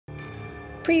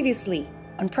Previously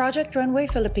on Project Runway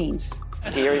Philippines.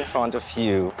 Here in front of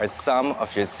you are some of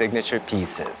your signature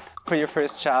pieces. For your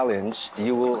first challenge,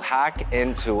 you will hack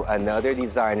into another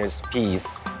designer's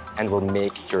piece and will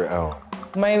make it your own.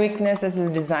 My weakness as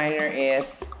a designer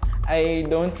is I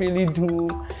don't really do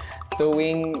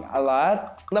sewing a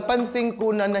lot. Napansin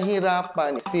ko na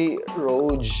nahirapan si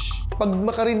Roj. Pag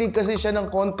makarinig kasi siya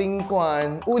ng konting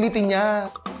kuwan, ulitin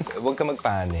niya. Huwag ka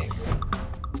magpanik.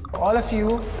 All of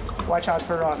you, watch out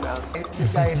for Rommel. This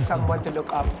guy is someone to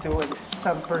look up to and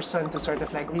some person to sort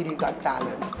of like really got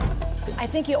talent. I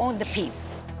think you owned the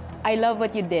piece. I love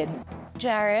what you did.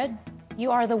 Jared,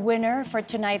 you are the winner for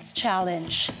tonight's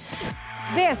challenge.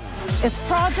 This is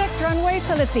Project Runway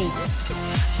Philippines,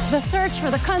 the search for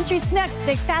the country's next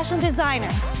big fashion designer.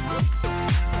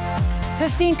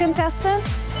 15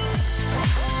 contestants.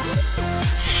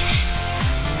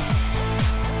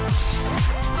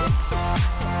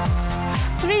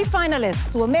 Three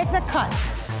finalists will make the cut.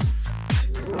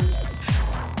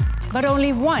 But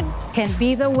only one can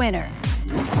be the winner.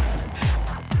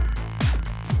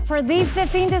 For these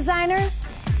 15 designers,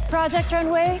 Project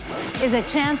Runway is a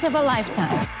chance of a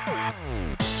lifetime.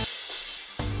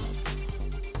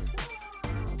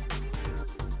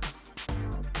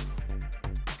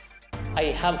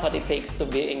 I have what it takes to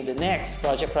being the next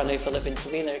Project Runway Philippines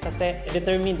winner kasi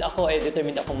determined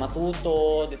akong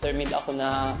matuto, determined ako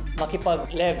na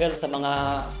makipag-level sa mga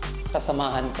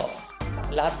kasamahan ko.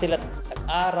 Lahat sila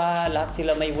nag-aral, lahat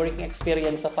sila may working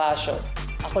experience sa fashion.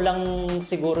 Ako lang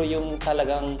siguro yung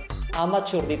talagang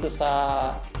amateur dito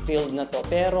sa field na to,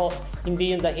 pero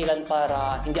hindi yung dahilan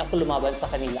para hindi ako lumaban sa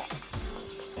kanila.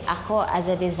 Ako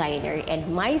as a designer and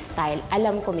my style,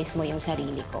 alam ko mismo yung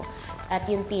sarili ko. At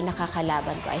yung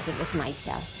pinakakalaban ko, I think, is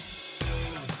myself.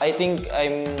 I think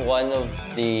I'm one of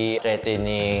the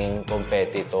threatening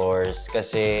competitors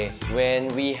kasi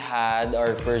when we had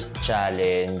our first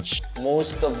challenge,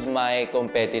 most of my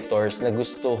competitors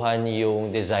nagustuhan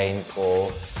yung design ko.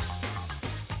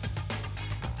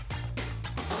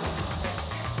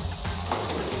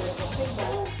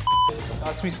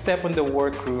 As we step in the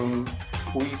workroom,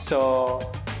 we saw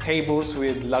tables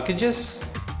with luggages,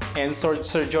 and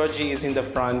Sir Georgie is in the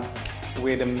front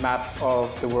with a map of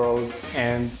the world,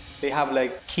 and they have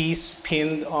like keys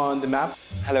pinned on the map.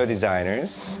 Hello,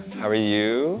 designers. How are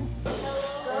you?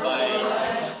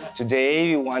 Bye.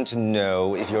 Today, we want to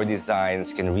know if your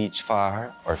designs can reach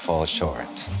far or fall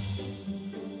short.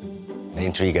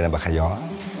 Na-intriga na ba kayo?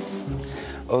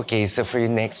 Okay, so for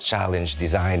your next challenge,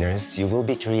 designers, you will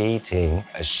be creating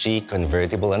a chic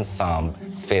convertible ensemble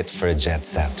fit for a jet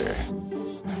setter.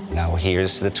 Now,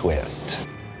 here's the twist.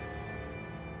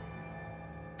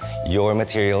 Your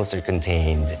materials are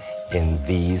contained in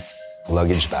these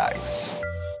luggage bags.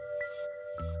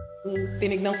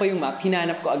 Tinignan ko yung map,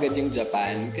 hinanap ko agad yung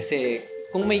Japan kasi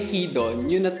kung may key doon,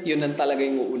 yun ang talaga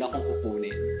yung uuna kong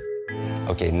kukunin.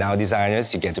 Okay, now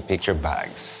designers, you get to pick your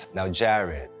bags. Now,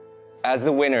 Jared, as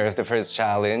the winner of the first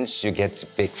challenge, you get to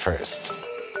pick first.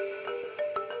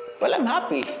 Well, I'm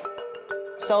happy.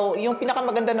 So, yung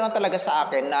pinakamaganda naman talaga sa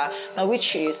akin na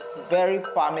which is very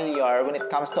familiar when it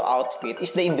comes to outfit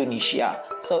is the Indonesia.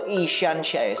 So, Asian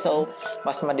siya eh. So,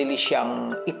 mas madali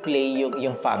siyang i-play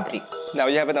yung fabric. Now,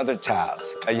 you have another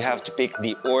task. You have to pick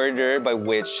the order by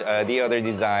which the other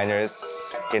designers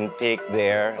can pick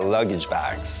their luggage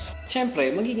bags.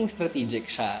 Siyempre, magiging strategic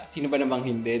siya. Sino ba namang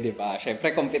hindi, di ba? Siyempre,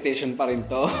 competition pa rin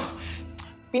to.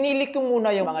 Pinili ko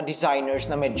muna yung mga designers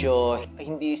na medyo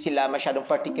hindi sila masyadong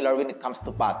particular when it comes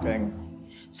to pattern.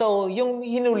 So, yung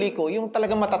hinuli ko, yung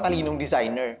talagang matatalinong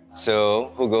designer. So,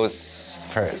 who goes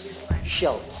first?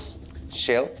 Schiltz.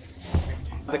 Schiltz?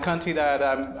 The country that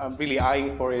I'm really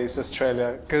eyeing for is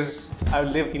Australia, because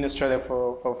I've lived in Australia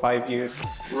for 5 years.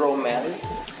 Rommel.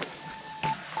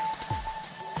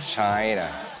 China.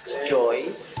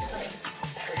 Joy.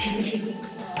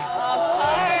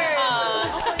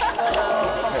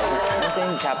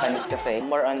 Yung Japanese kasi,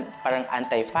 more on parang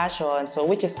anti-fashion, so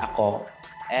which is ako.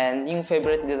 And yung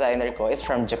favorite designer ko is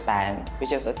from Japan,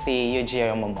 which is si Yuji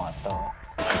Yamamoto.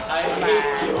 I hate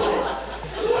you.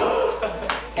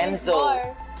 Enzo.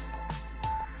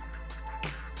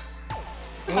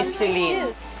 Miss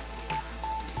Celine.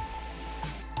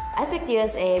 I picked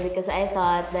USA because I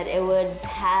thought that it would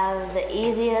have the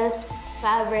easiest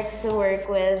fabrics to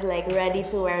work with, like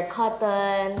ready-to-wear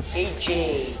cotton.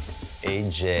 AJ.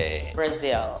 AJ.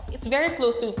 Brazil. It's very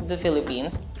close to the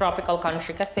Philippines. Tropical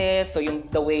country kasi, so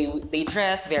the way they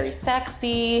dress, very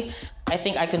sexy. I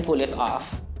think I can pull it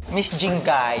off. Miss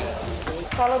Jingay.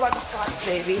 It's all about the Scots,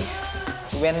 baby.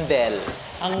 Wendell.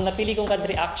 Ang napili kong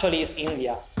country actually is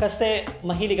India. Kasi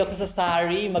mahilig ako sa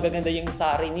sari, magaganda yung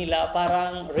sari nila,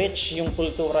 parang rich yung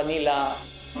kultura nila.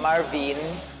 Marvin,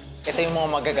 ito yung mga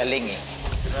magagaling eh.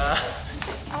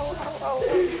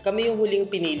 Kami yung huling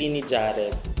pinili ni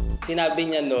Jared. Sinabi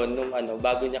niya noon,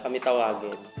 bago niya kami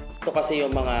tawagin, ito kasi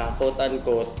yung mga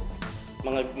quote-unquote,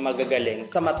 mga magagaling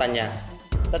sa mata niya.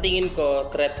 Sa tingin ko,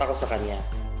 threat ako sa kanya.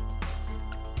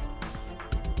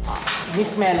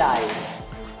 Miss Melay.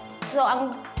 So,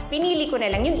 ang pinili ko na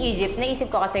lang yung Egypt.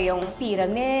 Naisip ko kasi yung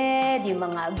pyramid, yung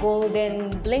mga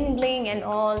golden bling-bling and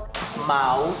all.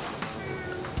 Mau.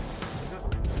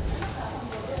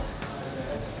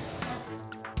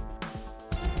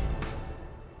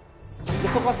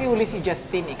 Gusto ko kasi huli si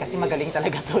Justin eh, kasi magaling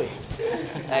talaga to eh.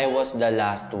 I was the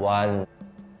last one.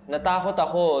 Natakot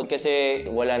ako kasi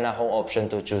wala na akong option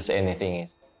to choose anything.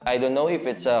 I don't know if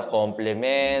it's a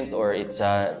compliment or it's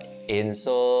a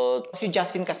insult. Si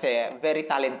Justin kasi very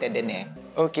talented din eh.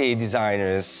 Okay,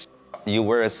 designers, you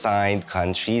were assigned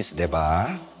countries,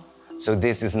 diba? So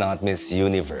this is not Miss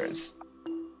Universe.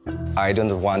 I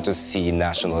don't want to see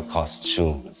national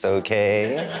costumes,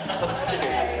 okay?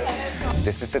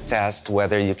 This is a test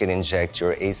whether you can inject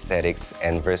your aesthetics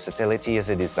and versatility as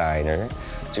a designer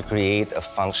to create a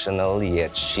functional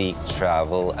yet chic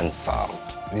travel ensemble.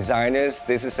 Designers,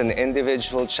 this is an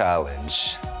individual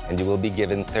challenge, and you will be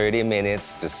given 30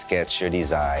 minutes to sketch your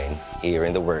design here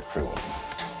in the workroom.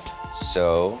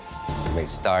 So, you may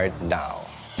start now.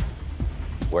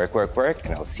 Work, work, work,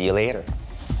 and I'll see you later.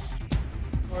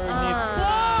 Oh,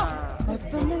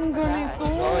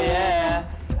 yeah!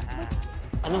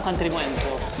 Anong country mo,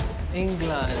 Enzo?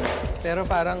 England. Pero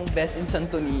parang best in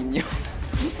Santo Niño.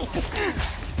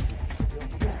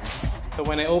 So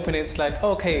when I open it, it's like,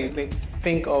 okay,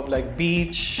 think of like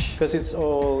beach, because it's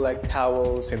all like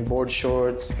towels and board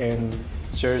shorts and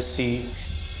jersey.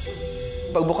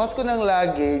 Pagbukas ko ng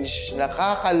luggage,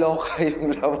 nakakaloka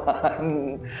yung laman.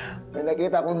 May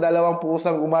nakita akong dalawang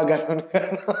pusang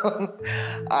gumaganon-ganon.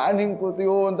 Aanin ko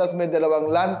yun, tapos may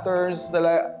dalawang lanterns.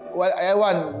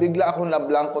 Ewan, bigla akong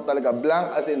na-blanco talaga.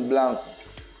 Blank as in blank.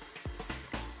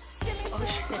 Oh,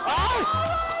 shit. Oh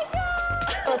my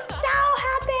God! So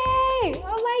happy!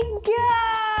 Oh my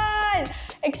God!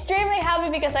 Extremely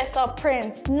happy because I saw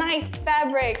prints, nice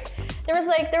fabrics. There was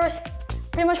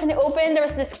pretty much when they opened, there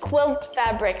was this quilt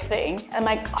fabric thing. I'm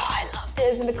like, oh, I love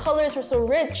this. And the colors were so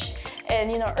rich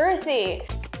and, earthy.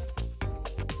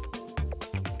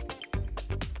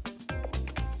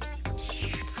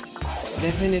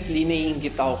 Definitely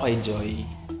naiingit ako kay Joy.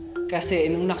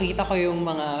 Kasi nung nakita ko yung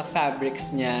mga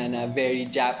fabrics niya na very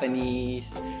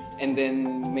Japanese, and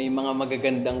then may mga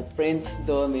magagandang prints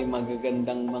doon, may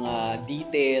magagandang mga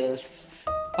details,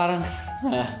 parang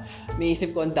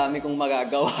naisip ko ang dami kong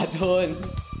magagawa doon.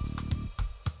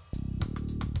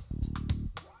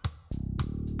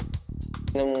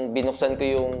 Nung binuksan ko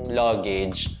yung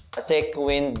luggage,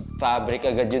 sequined fabric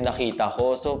agad yung nakita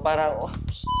ko. So parang, oh,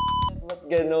 ba't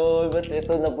ganun? Ba't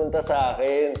ito napunta sa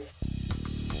akin?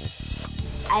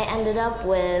 I ended up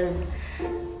with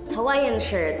Hawaiian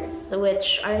shirts,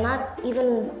 which are not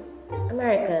even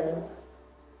American.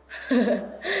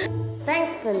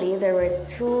 Thankfully, there were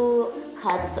 2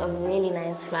 cuts of really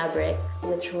nice fabric,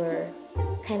 which were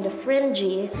kind of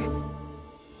fringy.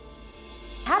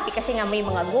 Happy kasi nga may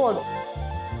mga gold.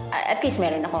 At least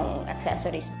meron akong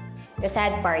accessories. The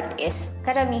sad part is,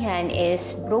 karamihan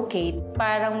is brocade.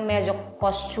 Parang medyo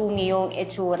costumey yung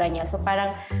itsura niya. So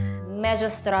parang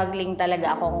medyo struggling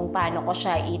talaga ako kung paano ko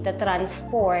siya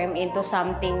ita-transform into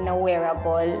something na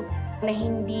wearable na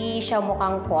hindi siya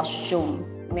mukhang costume.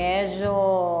 Medyo,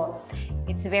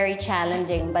 it's very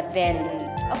challenging, but then,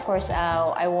 of course,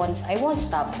 I won't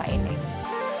stop fighting.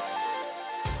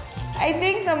 I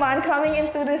think naman coming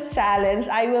into this challenge,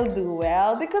 I will do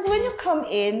well because when you come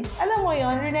in, alam mo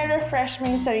yun, refresh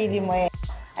mo yung sarili mo eh.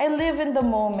 I live in the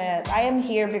moment. I am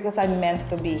here because I'm meant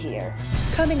to be here.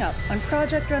 Coming up on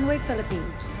Project Runway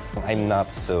Philippines. I'm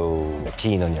not so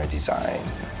keen on your design.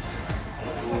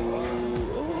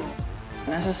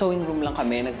 Nasa sewing room lang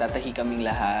kami, nagtatahi kaming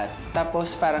lahat.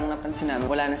 Tapos parang napansin namin,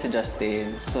 wala na si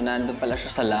Justin. So nandun pala siya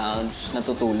sa lounge,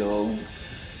 natutulog.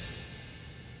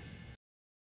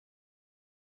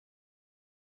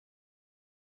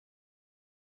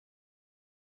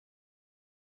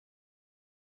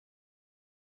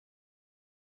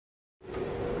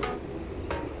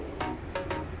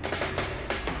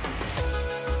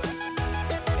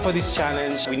 For this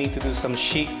challenge, we need to do some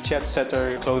chic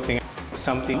jet-setter clothing.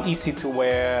 Something easy to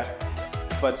wear,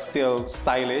 but still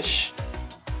stylish.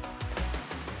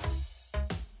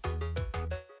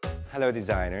 Hello,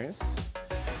 designers.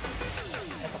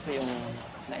 Ito po yung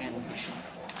na-envision.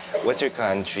 What's your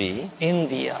country?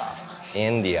 India.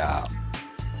 India.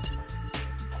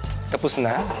 Tapos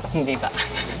na? Hindi pa.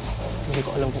 Hindi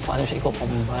ko alam kung paano siya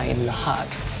i-combine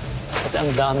lahat. Kasi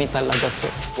ang dami talaga,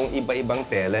 sir. Kung iba-ibang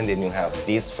tela, and then you have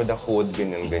this for the hood,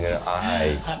 ganyan-ganyan.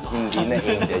 Ay, hindi na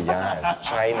India yan.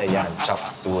 China yan. Chop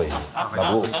suey.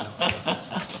 Bago.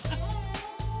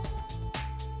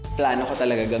 Plano ko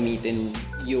talaga gamitin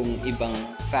yung ibang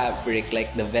fabric like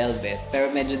the velvet.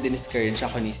 Pero medyo discourage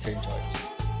ako ni Sir Georgie.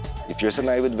 If you're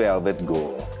sanay with velvet,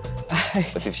 go.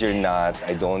 But if you're not,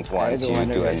 I don't want you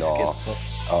to, ano.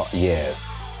 Oh, yes.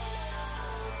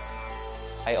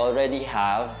 I already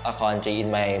have a country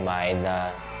in my mind na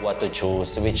what to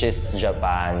choose, which is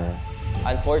Japan.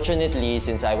 Unfortunately,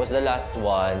 since I was the last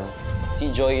one, si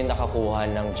Joy yung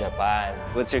nakakuha ng Japan.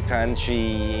 What's your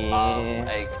country?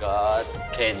 I got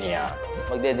Kenya.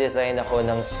 Magde-design ako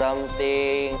ng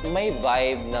something, may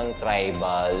vibe ng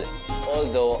tribal.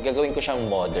 Although, gagawin ko siyang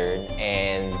modern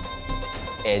and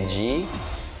edgy.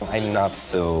 I'm not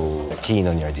so keen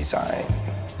on your design.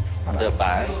 The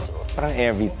pants. Parang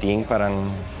everything,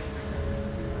 parang...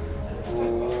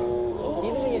 Hindi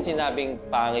naman yung sinabing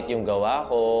pangit yung gawa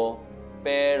ko.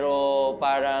 Pero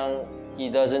parang he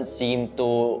doesn't seem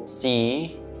to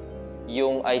see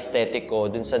yung aesthetic ko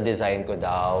dun sa design ko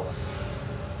daw.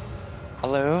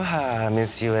 Aloha,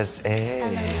 Miss USA.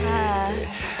 Aloha.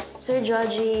 Sir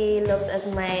Georgie looked at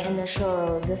my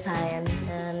initial design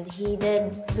and he did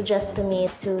suggest to me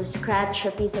to scratch a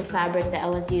piece of fabric that I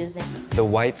was using. The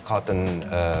white cotton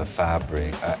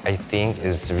fabric, I think,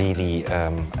 is really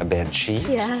a bed sheet.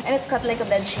 Yeah, and it's cut like a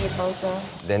bed sheet also.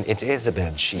 Then it is a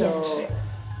bed sheet. So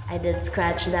I did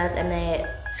scratch that and I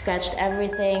scratched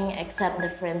everything except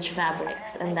the fringe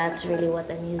fabrics, and that's really what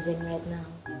I'm using right now.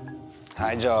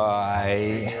 Hi,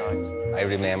 Joy. I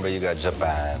remember you got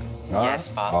Japan. Huh?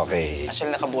 Yes, pa. Okay.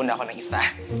 Actually, nakabuna ako ng isa.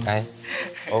 Ay,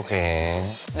 okay.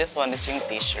 This one is yung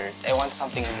t-shirt. I want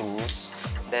something loose.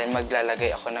 Then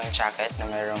maglalagay ako ng jacket na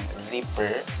mayroong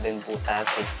zipper, then butas,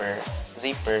 zipper,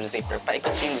 zipper, zipper.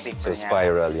 Paikot yung zipper So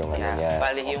spiral yung ano niya.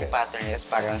 Bali yung pattern is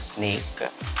parang snake.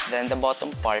 Then the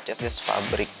bottom part is this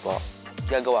fabric po.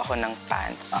 Gagawa ko ng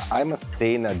pants. I must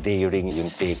say na daring yung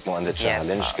take mo on the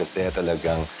challenge kasi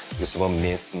talagang gusto mo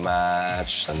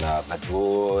mismatch, na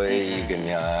baduy,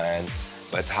 ganyan.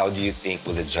 But how do you think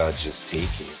will the judges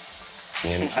take it?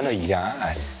 Yan, ano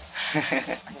yan?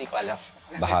 Hindi ko alam.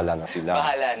 Bahala na sila.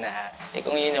 Bahala na. Eh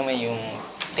kung yun naman yung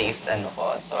taste ano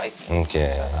ko, so I think...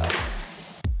 Okay.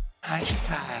 Hi,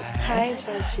 Hi,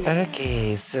 Georgie.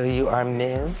 Okay, so you are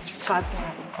Miss?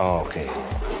 Scotland. Okay.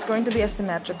 It's going to be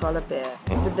asymmetrical a bit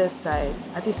to this side,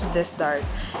 at least to this dart.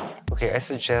 Okay, I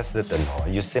suggest that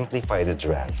you simplify the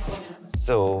dress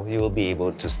so you will be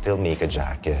able to still make a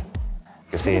jacket.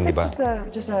 Kasi hindi ba?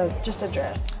 Just a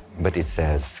dress. But it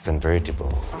says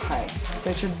convertible. Okay,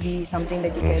 so it should be something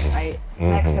that you can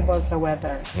flexible sa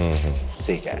weather.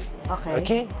 Sige. Okay.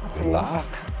 Okay. Good luck.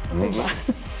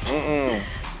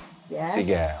 Yes.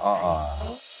 Sige,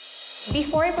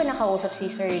 Before po nakausap si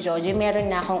Sir Georgie,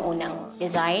 meron na akong unang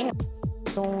design.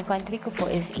 Yung country ko po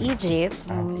is Egypt.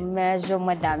 Medyo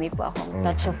madami po akong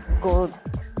touch of gold.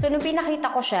 So, nung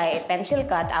pinakita ko siya, pencil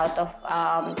cut out of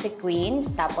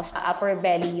sequins, tapos upper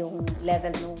belly yung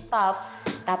level ng top,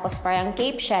 tapos parang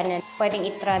cape siya na pwedeng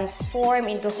i-transform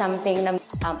into something na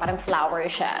parang flower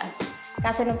siya.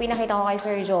 Kaso nung pinakita ko kay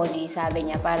Sir Georgie,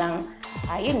 sabi niya parang,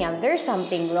 yun nga, there's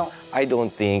something wrong. I don't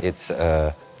think it's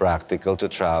practical to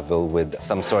travel with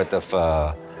some sort of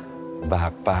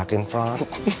backpack in front.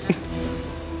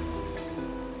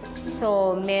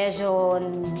 So, medyo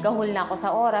gahul na ako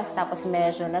sa oras, tapos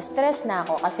medyo na-stress na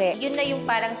ako kasi yun na yung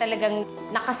parang talagang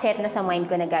nakaset na sa mind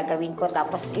ko na gagawin ko,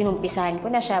 tapos inumpisahan ko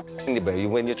na siya. Hindi ba,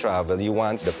 when you travel, you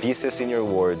want the pieces in your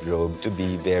wardrobe to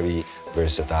be very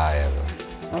versatile.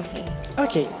 Okay.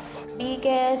 Okay.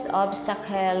 Biggest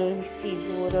obstacle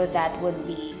siguro that would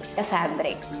be the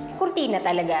fabric. Kurtina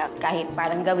talaga, kahit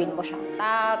parang gawin mo siyang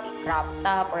top, crop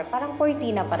top, or parang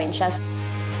kurtina pa rin siya.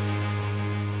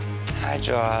 Hi,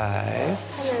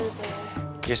 Joyce. Hello.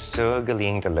 You're so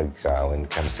galing talaga when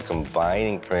it comes to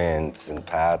combining prints and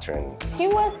patterns. He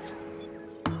was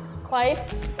quite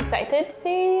excited to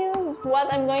see what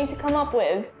I'm going to come up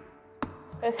with.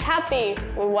 I was happy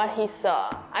with what he saw.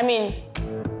 I mean,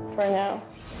 for now.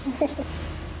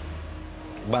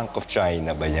 Bank of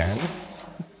China ba yan?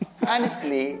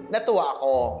 Honestly, natuwa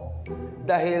ako.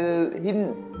 Dahil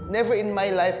never in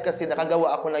my life kasi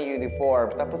nakagawa ako ng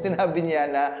uniform. Tapos sinabi niya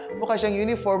na mukha siyang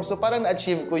uniform, so parang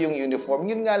na-achieve ko yung uniform.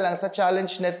 Yun nga lang, sa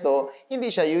challenge neto,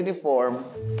 hindi siya uniform.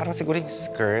 Parang siguro yung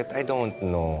skirt, I don't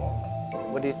know.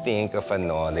 What do you think of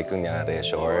like kunyari,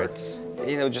 shorts?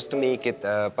 You know, just to make it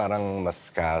parang mas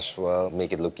casual,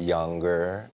 make it look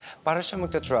younger. Para siya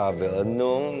magta-travel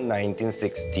noong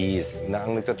 1960s na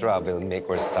ang nagta-travel may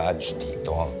corsage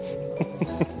dito.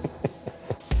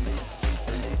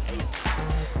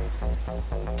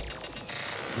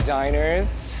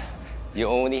 Designers, you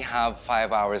only have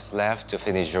 5 hours left to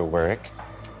finish your work.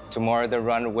 Tomorrow the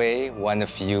runway, one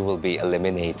of you will be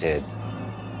eliminated.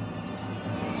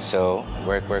 So,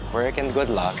 work, work, work, and good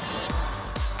luck.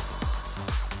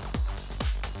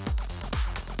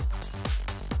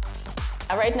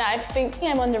 Right now, I think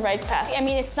I'm on the right path. I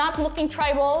mean, it's not looking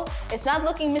tribal, it's not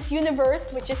looking Miss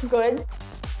Universe, which is good.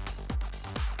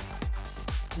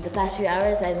 The past few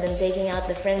hours, I've been taking out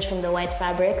the fringe from the white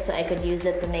fabric so I could use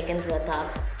it to make into a top.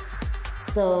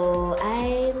 So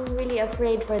I'm really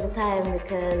afraid for the time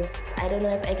because I don't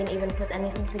know if I can even put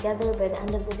anything together by the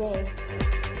end of the day.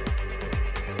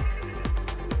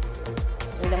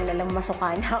 Lang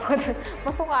masuka na ako.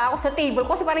 Masuka ako sa table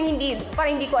kasi parang hindi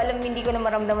ko alam, hindi ko na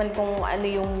maramdaman kung ano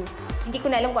yung, hindi ko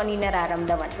na alam kung ano yung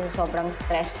nararamdaman kasi sobrang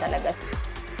stress talaga.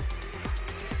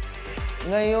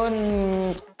 Ngayon,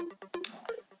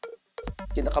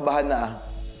 kinakabahan na.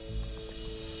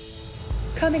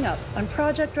 Coming up on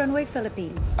Project Runway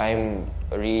Philippines. I'm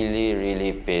really,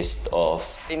 really pissed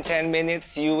off. In 10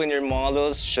 minutes, you and your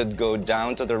models should go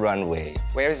down to the runway.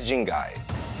 Where's Jingay?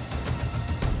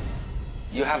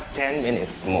 You have 10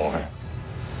 minutes more.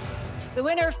 The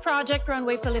winner of Project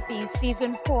Runway Philippines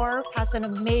Season 4 has an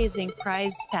amazing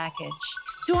prize package.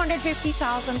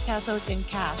 250,000 pesos in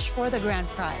cash for the grand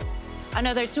prize.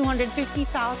 Another 250,000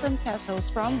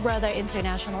 pesos from Brother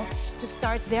International to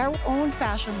start their own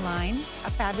fashion line,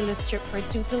 a fabulous trip for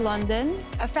two to London,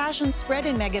 a fashion spread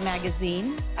in Mega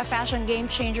Magazine, a fashion game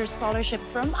changer scholarship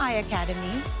from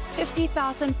iAcademy,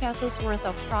 50,000 pesos worth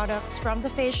of products from the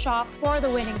Face Shop for the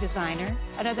winning designer,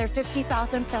 another 50,000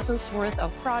 pesos worth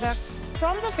of products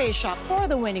from the Face Shop for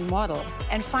the winning model,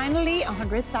 and finally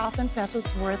 100,000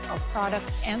 pesos worth of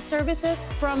products and services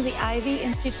from the Ivy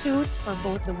Institute for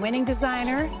both the winning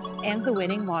designer and the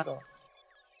winning model.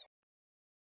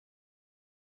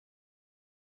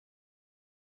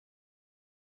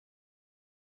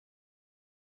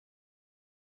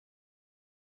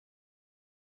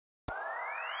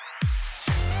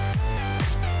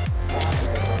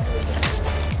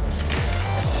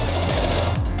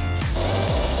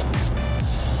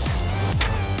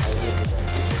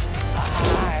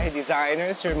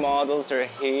 Designers, your models are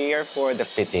here for the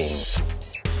fitting.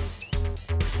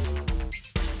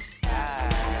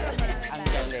 Ang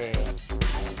galing.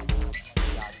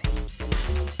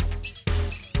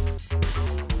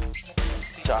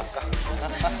 Tsaka.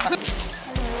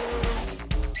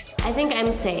 I think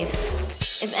I'm safe.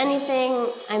 If anything,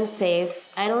 I'm safe.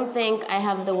 I don't think I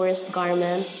have the worst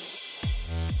garment.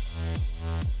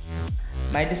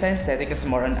 My design aesthetic is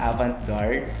more on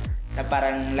avant-garde, na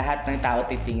parang lahat ng tao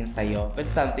titingin sa'yo.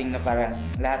 But something na parang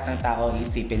lahat ng tao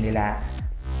isipin nila,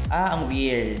 ang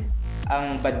weird,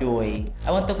 ang baduy.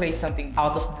 I want to create something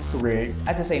out of this world,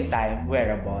 at the same time,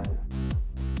 wearable.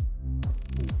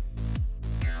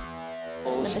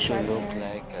 Supposed to look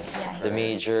like the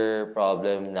major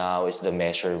problem now is the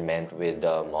measurement with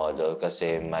the model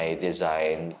kasi my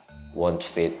design won't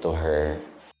fit to her.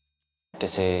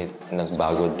 Kasi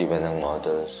nagbago di ba ng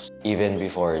models. Even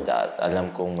before that, alam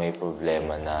kong may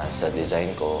problema na sa design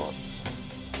ko.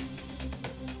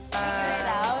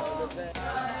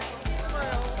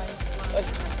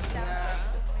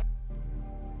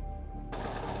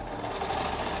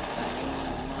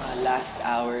 Last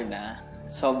hour na,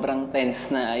 sobrang tense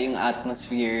na yung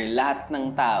atmosphere. Lahat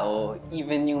ng tao,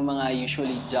 even yung mga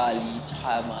usually jolly,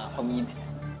 tsaka mga comedians,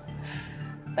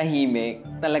 tahimik.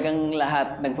 Talagang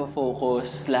lahat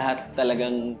nagpo-focus, lahat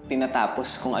talagang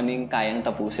tinatapos kung ano yung kayang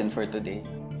tapusin for today.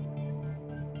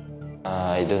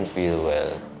 I don't feel well.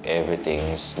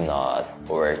 Everything's not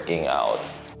working out.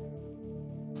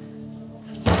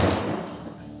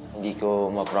 Hindi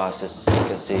ko ma-process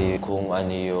kasi kung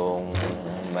ano yung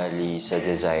mali sa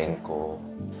design ko.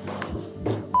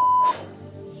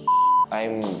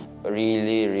 I'm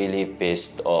really, really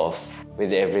pissed off with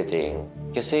everything.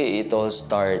 Kasi it all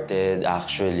started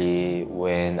actually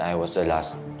when I was the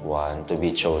last one to be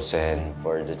chosen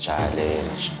for the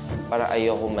challenge. Para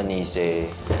ayoko manisi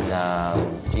ng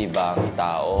ibang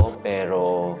tao,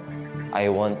 pero I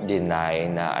won't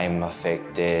deny na I'm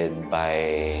affected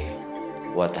by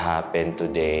what happened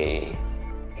today.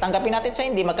 Tanggapin natin sa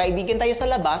hindi, magkaibigan tayo sa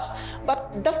labas,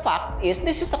 but the fact is,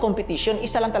 this is a competition,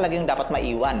 isa lang talaga yung dapat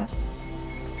maiwan.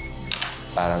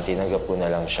 Parang tinanggap ko na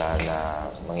lang siya na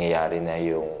mangyayari na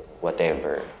yung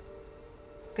whatever.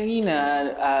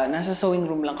 Kanina, nasa sewing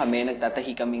room lang kami,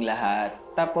 nagtatahi kaming lahat.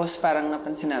 Tapos parang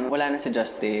napansin namin, wala na si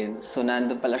Justin. So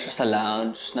nandun pala siya sa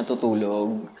lounge,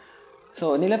 natutulog.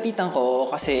 So nilapitan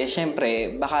ko kasi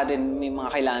syempre baka din may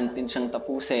mga kailangan din siyang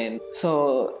tapusin.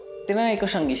 So tinanay ko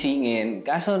siyang gisingin.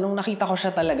 Kaso nung nakita ko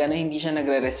siya talaga na hindi siya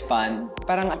nagre-respond,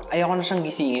 parang ayoko na siyang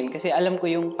gisingin kasi alam ko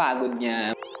yung pagod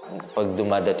niya. Pag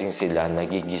dumadating sila,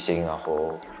 nagigising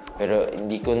ako. Pero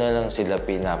hindi ko na lang sila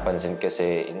pinapansin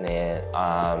kasi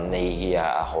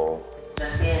nahihiya ako.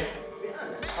 Justin,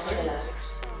 okay na lang.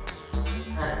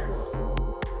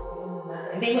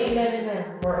 Hindi mo 11 na.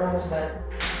 We're almost done.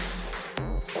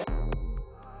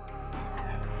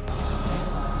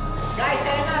 Guys,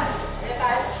 tayo na! Tayo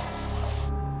tayo!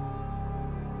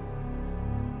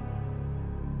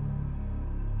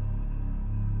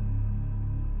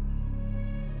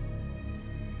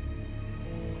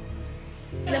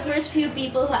 The first few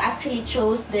people who actually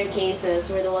chose their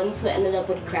cases were the ones who ended up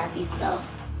with crappy stuff.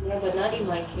 No, but not in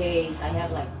my case. I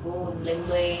have like gold, bling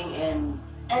bling, and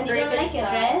you don't like it,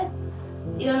 right?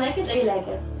 You don't like it or you like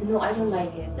it? No, I don't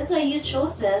like it. That's why you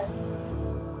chose it.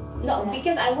 No,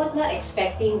 because I was not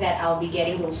expecting that I'll be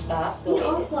getting those stuff. So You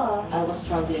also. I was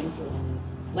struggling too.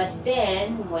 But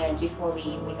then, before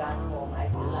we got home, I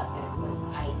feel like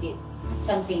I did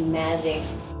something magic.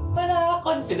 Para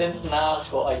confident na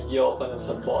ako, ayoko na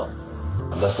sa bot.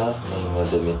 Basta may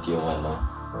madamit yung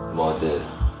model.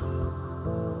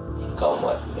 Come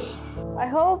with me.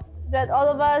 I hope that all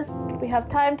of us, we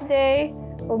have time today,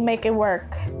 we'll make it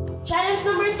work. Challenge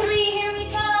number 3, here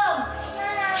we come!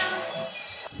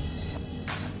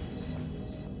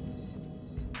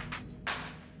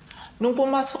 Nung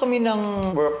pumasok kami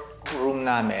ng workroom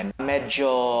namin,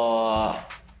 medyo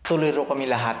tuliro kami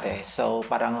lahat eh. So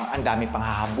parang ang dami pang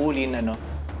hahabulin, ano.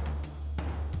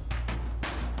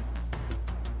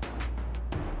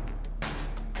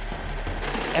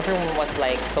 Everyone was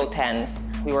like so tense.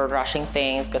 We were rushing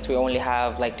things because we only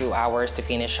have like 2 hours to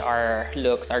finish our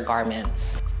looks, our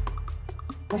garments.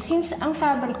 Since ang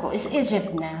fabric ko is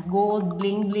Egypt na, gold,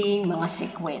 bling-bling, mga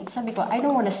sequins, sabi ko, I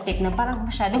don't wanna stick na parang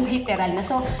masyadong literal na.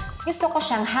 So, gusto ko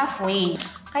siyang halfway.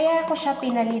 Kaya ko siya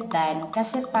pinalitan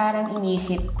kasi parang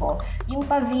inisip ko, yung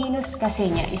pa-Venus kasi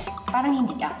niya is parang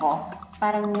hindi ako.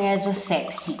 Parang medyo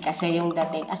sexy kasi yung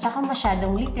dating. At saka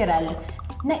masyadong literal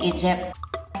na Egypt.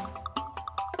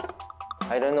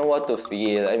 I don't know what to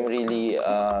feel. I'm really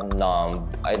numb.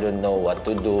 I don't know what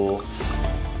to do.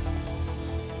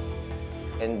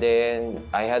 And then,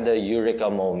 I had a eureka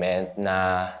moment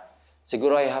na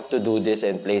siguro I have to do this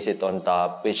and place it on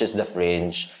top, which is the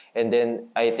fringe. And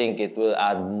then, I think it will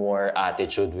add more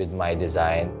attitude with my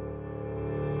design.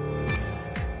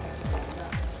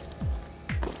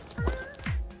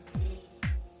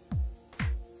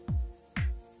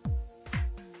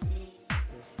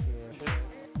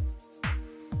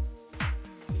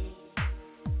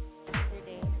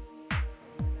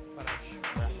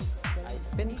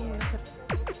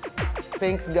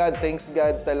 Thanks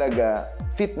God talaga.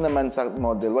 Fit naman sa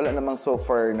model. Wala namang so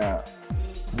far na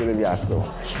bulilyaso.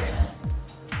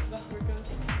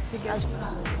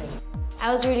 I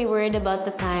was really worried about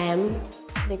the time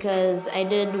because I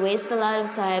did waste a lot of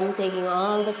time taking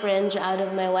all the fringe out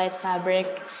of my white fabric.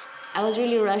 I was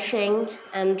really rushing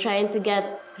and trying to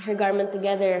get her garment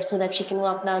together so that she can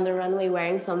walk down the runway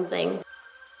wearing something.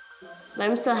 But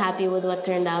I'm still happy with what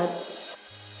turned out.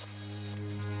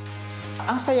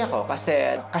 Ang saya ko kasi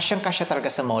kasyang-kasya talaga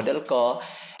sa model ko.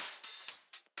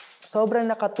 Sobrang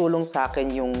nakatulong sa akin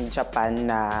yung Japan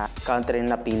na country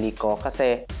na napili ko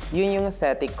kasi yun yung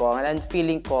aesthetic ko and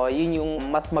feeling ko yun yung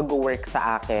mas mag-work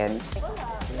sa akin.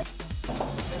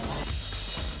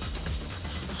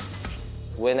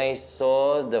 When I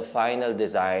saw the final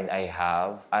design I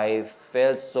have, I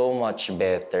felt so much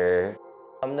better.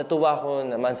 Natuwa ko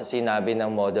naman sa sinabi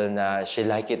ng model na she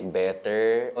liked it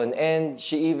better. And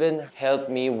she even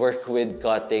helped me work with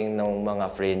cutting ng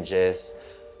mga fringes.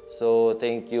 So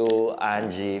thank you,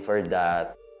 Angie, for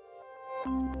that.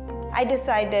 I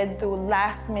decided to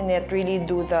last minute really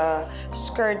do the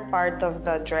skirt part of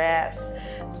the dress.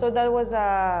 So that was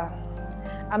a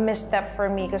misstep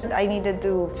for me because I needed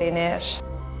to finish.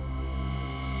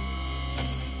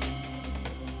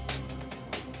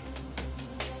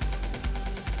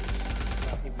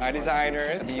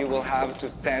 Designers, you will have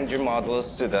to send your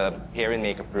models to the hair and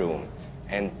makeup room.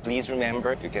 And please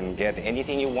remember, you can get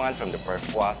anything you want from the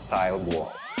Parfois style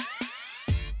wall.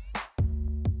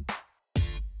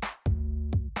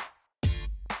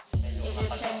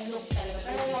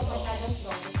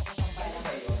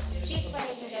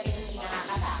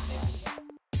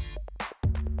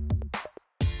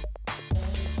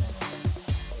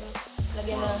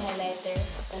 Lagyan mo ng highlighter.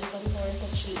 and contour sa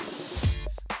cheeks.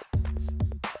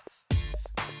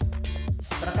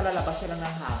 Parang kalalabas siya lang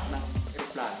ng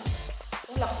aeroplano.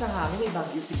 Kung lakas ng hangin, may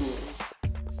bagyo siguro.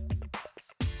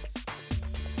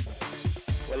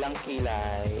 Walang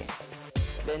kilay.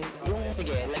 Then,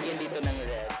 sige, lagyan dito ng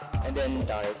red. And then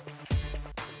dark.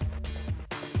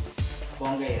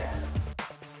 Bongga yan.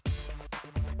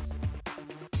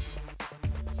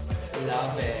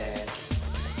 Love it.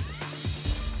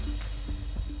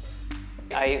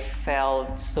 I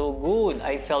felt so good.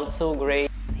 I felt so great.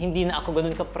 Hindi na ako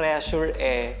ganun ka-pressure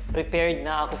eh. Prepared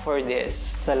na ako for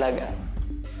this talaga.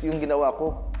 Yung ginawa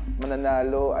ko,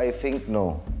 mananalo, I think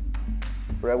no.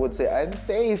 But I would say, I'm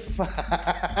safe.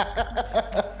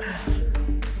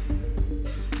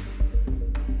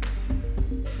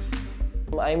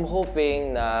 I'm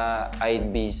hoping na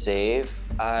I'd be safe.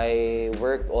 I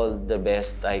work all the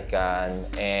best I can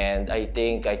and I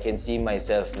think I can see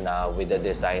myself now with the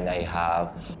design I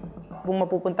have. Kung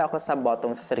mapupunta ako sa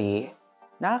bottom 3,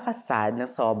 nakakasad na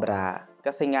sobra.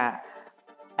 Kasi nga,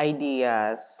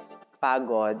 ideas,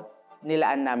 pagod,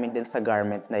 nilaan namin din sa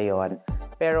garment na yon.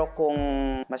 Pero kung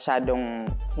masyadong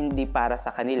hindi para sa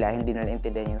kanila, hindi na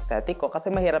naintindihan yung aesthetic ko, kasi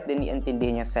mahirap din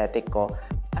iintindihan yung aesthetic ko,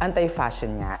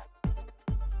 anti-fashion nga.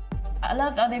 A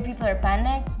lot of other people are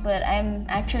panicked, but I'm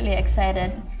actually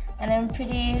excited and I'm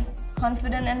pretty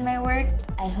confident in my work.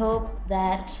 I hope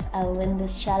that I'll win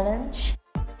this challenge.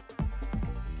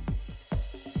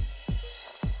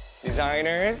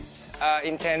 Designers,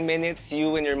 in 10 minutes,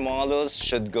 you and your models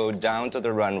should go down to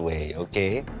the runway,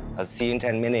 okay? I'll see you in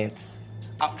 10 minutes.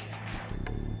 Up.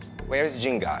 Where's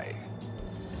Jingai?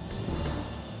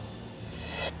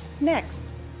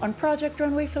 Next, on Project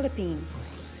Runway Philippines.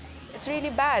 It's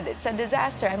really bad. It's a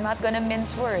disaster. I'm not gonna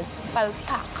mince words.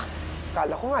 Palpak.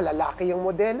 Kala ko nga, lalaki yung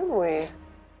modelo mo eh.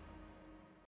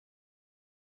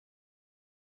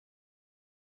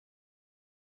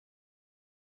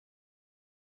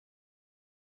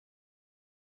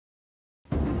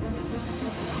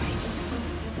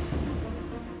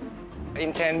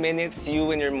 In 10 minutes, you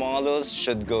and your models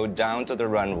should go down to the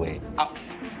runway. Up.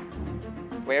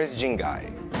 Where's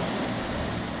Jingai?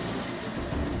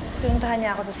 Pinuntahan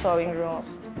niya ako sa sewing room.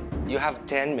 You have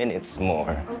 10 minutes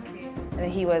more. Okay. And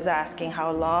he was asking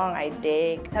how long I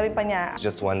take. Sabi pa niya,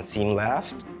 Just one seam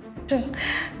left?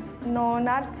 no,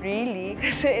 not really.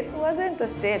 Kasi it wasn't a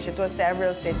stitch. It was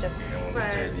several stitches.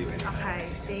 Okay,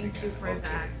 thank you for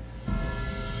that.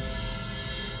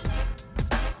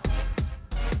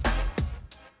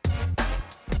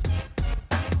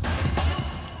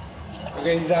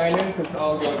 Okay, designers, let's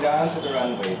all go down to the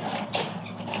runway.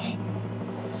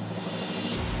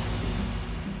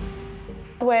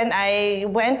 When I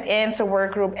went into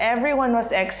workroom, everyone was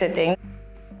exiting.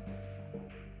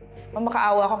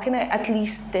 Makaawa ako, can I at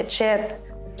least stitch it?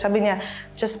 Sabi niya,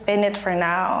 just pin it for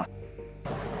now.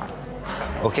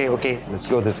 Okay, let's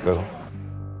go.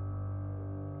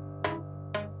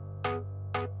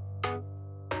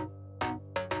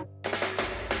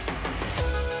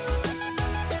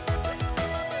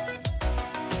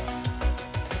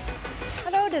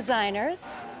 Hello, designers.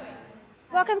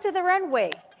 Welcome to the runway.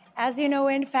 As you know,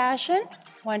 in fashion,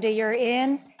 one day you're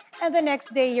in and the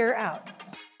next day you're out.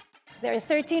 There are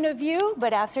 13 of you,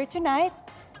 but after tonight,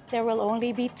 there will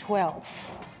only be 12.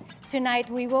 Tonight,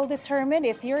 we will determine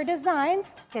if your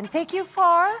designs can take you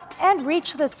far and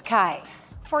reach the sky.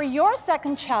 For your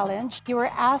second challenge, you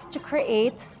were asked to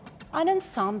create an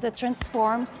ensemble that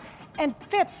transforms and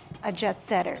fits a jet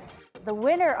setter. The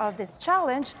winner of this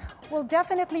challenge will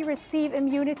definitely receive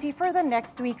immunity for the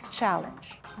next week's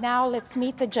challenge. Now, let's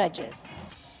meet the judges.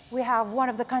 We have one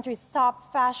of the country's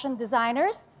top fashion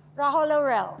designers, Rahul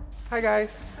Laurel. Hi,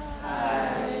 guys.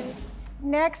 Hi.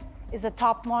 Next is a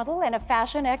top model and a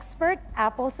fashion expert,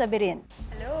 Apple Sabirin.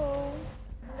 Hello.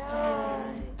 Hello.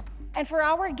 And for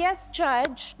our guest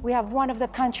judge, we have one of the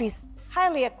country's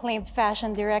highly acclaimed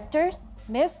fashion directors,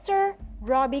 Mr.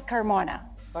 Robbie Carmona.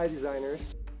 Hi,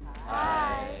 designers.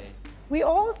 Hi. We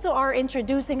also are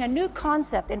introducing a new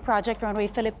concept in Project Runway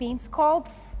Philippines called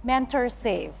Mentor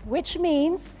Save, which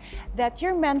means that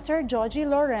your mentor, Georgie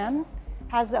Loren,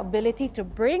 has the ability to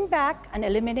bring back an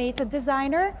eliminated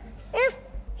designer if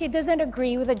he doesn't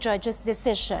agree with the judge's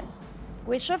decision,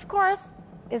 which of course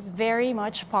is very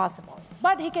much possible.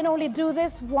 But he can only do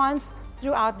this once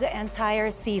throughout the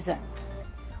entire season.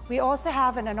 We also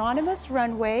have an anonymous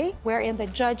runway wherein the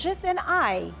judges and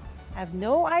I have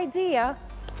no idea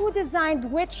who designed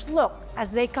which look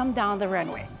as they come down the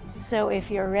runway. So if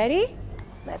you're ready,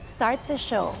 let's start the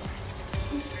show.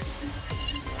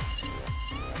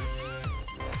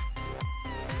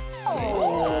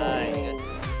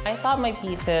 I thought my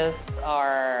pieces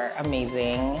are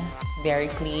amazing.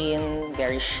 Very clean,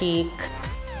 very chic,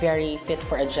 very fit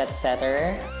for a jet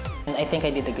setter. And I think I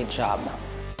did a good job.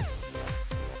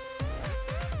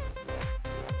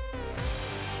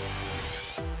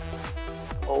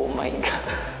 Oh my God.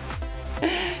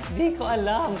 Di ko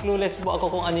alam. Clueless po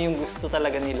ako kung ano yung gusto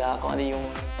talaga nila, kung ano yung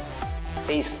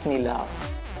taste nila.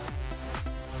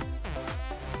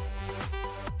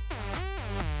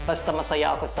 Basta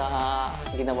masaya ako sa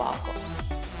ginawa ko.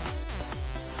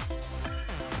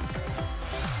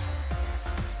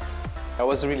 I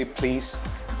was really pleased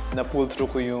na pull through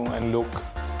ko yung look.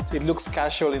 It looks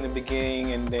casual in the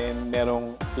beginning and then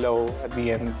merong flow at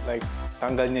the end. Like,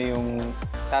 tanggal niya yung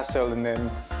tassel and then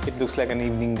it looks like an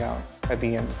evening gown at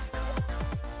the end.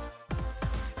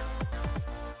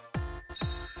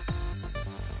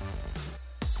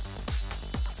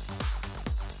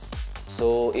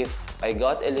 So if I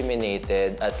got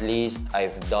eliminated, at least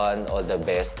I've done all the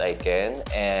best I can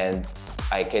and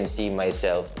I can see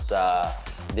myself sa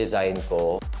design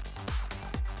ko.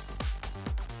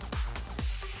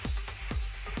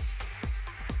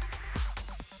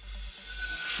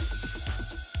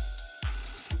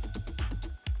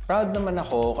 Proud naman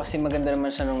ako kasi maganda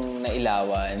naman siya nung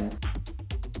nailawan.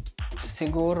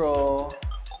 Siguro,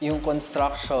 yung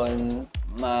construction,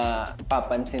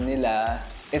 mapapansin nila,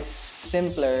 it's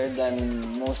simpler than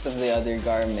most of the other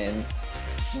garments.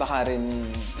 Baka rin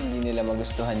hindi nila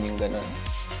magustuhan yung ganun.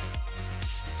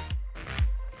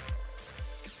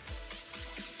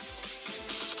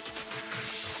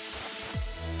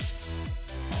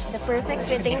 The perfect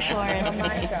fitting shorts.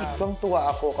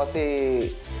 Tuwang-tuwa ako kasi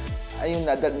ayun,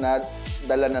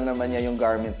 dala na naman niya yung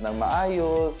garment ng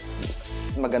maayos,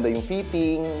 maganda yung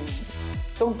fitting.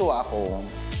 Tuwang-tuwa ako.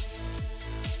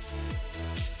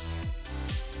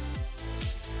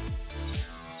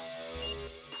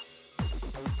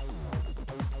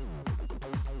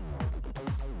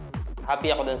 Happy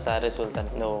ako dun sa resulta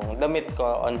nung damit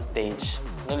ko on stage.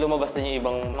 Nung lumabas din yung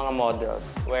ibang mga models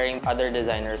wearing other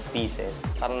designers' pieces,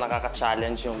 parang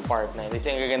nakaka-challenge yung part na yun. Kasi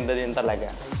ang gaganda din talaga.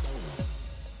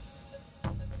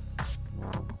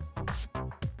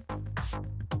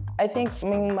 I think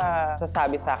may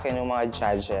masasabi sa akin yung mga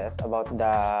judges about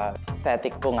the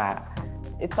aesthetic ko nga.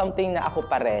 It's something na ako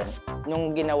pa rin.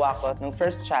 Nung ginawa ko, nung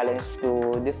first challenge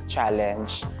to this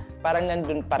challenge, parang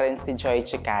nandun pa rin si Joy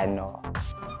Chicano.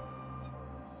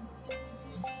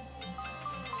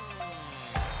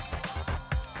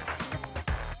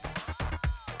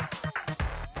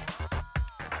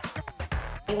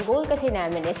 Yung goal kasi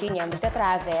namin is yun yan,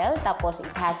 magta-travel, tapos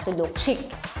it has to look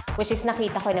chic. Which is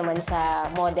nakita ko naman sa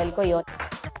model ko yun.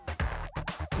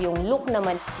 Yung look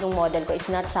naman ng model ko is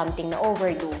not something na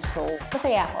overdo. So,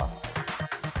 masaya ako.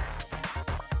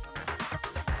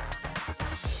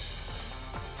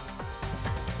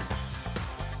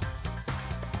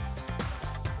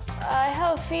 I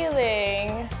have a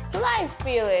feeling, slight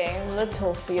feeling,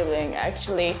 little feeling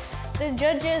actually. The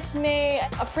judges may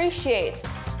appreciate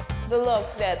the look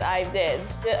that I did.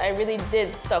 I really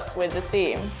did stuck with the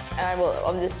theme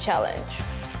of this challenge.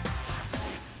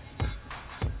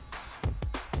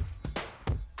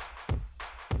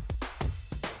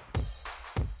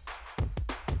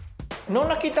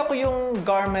 Nung nakita ko yung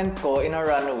garment ko in a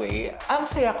runway, ang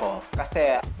saya ko.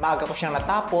 Kasi maaga ko siyang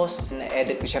natapos,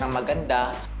 na-edit ko siya ng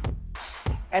maganda.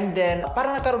 And then,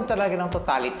 parang nagkaroon talaga ng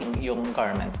totality yung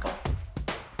garment ko.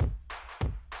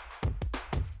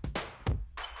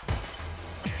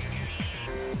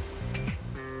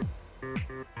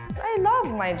 I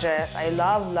love my dress. I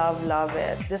love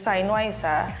it. Design-wise,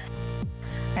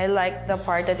 I like the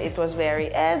part that it was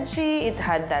very edgy. It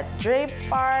had that drape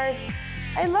part.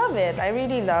 I love it. I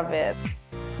really love it.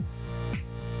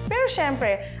 Pero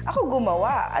syempre, ako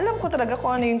gumawa. Alam ko talaga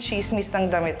kung ano yung chismis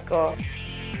ng damit ko.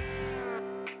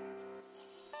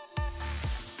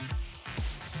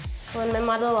 When my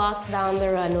model walked down the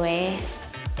runway,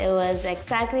 it was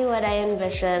exactly what I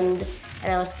envisioned. And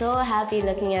I was so happy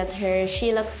looking at her. She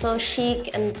looked so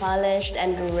chic and polished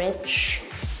and rich.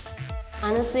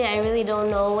 Honestly, I really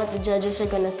don't know what the judges are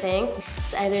gonna think.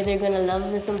 It's either they're gonna love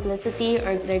the simplicity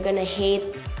or they're gonna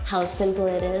hate how simple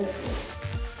it is.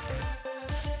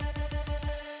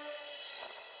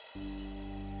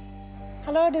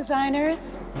 Hello,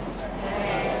 designers.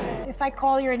 If I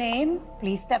call your name,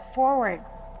 please step forward.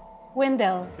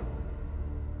 Wendell.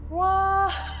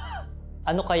 Wow!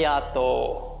 Ano kaya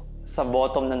to? Sa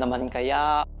bottom na naman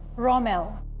kaya?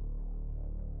 Rommel.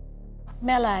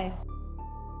 Melai.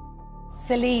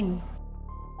 Celine.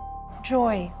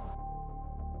 Joy.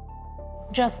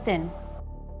 Justin.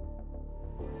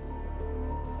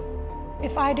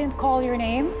 If I didn't call your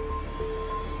name,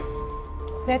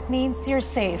 That means you're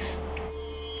safe.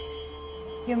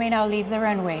 You may now leave the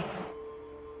runway.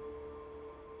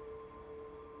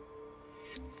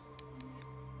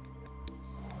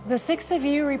 The 6 of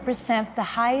you represent the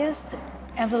highest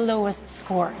and the lowest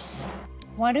scores.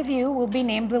 One of you will be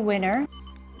named the winner,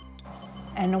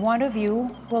 and one of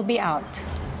you will be out.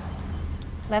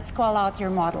 Let's call out your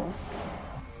models.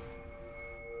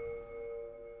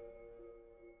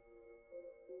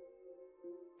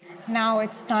 Now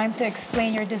it's time to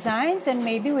explain your designs, and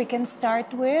maybe we can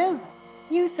start with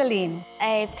you, Celine.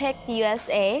 I picked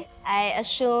USA. I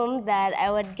assumed that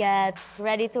I would get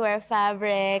ready-to-wear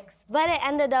fabrics, but I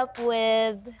ended up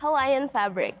with Hawaiian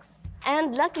fabrics.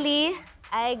 And luckily,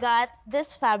 I got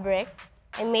this fabric.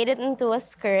 I made it into a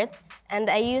skirt, and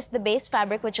I used the base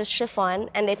fabric, which is chiffon,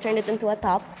 and I turned it into a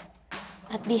top.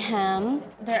 At the hem,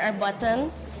 there are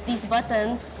buttons. These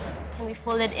buttons can be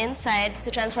folded inside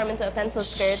to transform into a pencil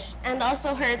skirt. And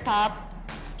also her top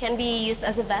can be used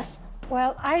as a vest.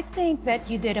 Well, I think that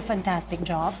you did a fantastic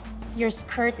job. Your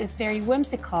skirt is very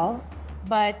whimsical,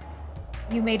 but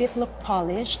you made it look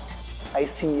polished. I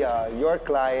see your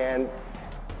client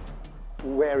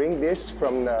wearing this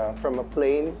from a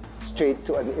plane straight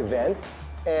to an event.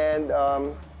 And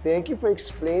thank you for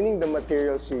explaining the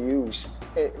materials you used.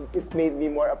 It made me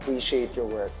more appreciate your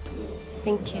work.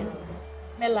 Thank you.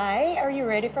 Melai, are you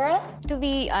ready for us? To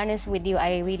be honest with you,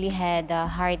 I really had a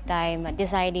hard time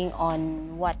deciding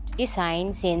on what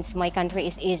design since my country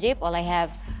is Egypt. All I have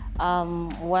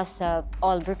was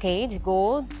all brocades,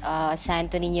 gold,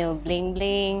 Santo Niño bling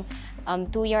bling,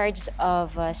 2 yards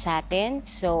of satin.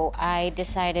 So I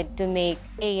decided to make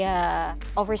a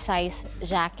oversized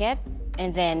jacket,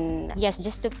 and then yes,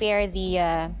 just to pair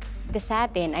the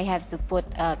satin, I have to put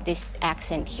this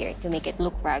accent here to make it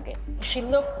look rugged. She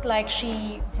looked like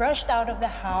she rushed out of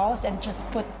the house and just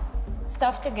put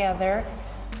stuff together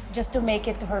just to make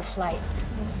it to her flight.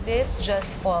 This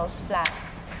just falls flat.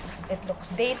 It looks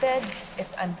dated,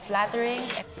 it's unflattering.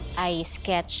 I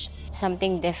sketched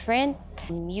something different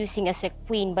using a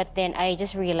sequin, but then I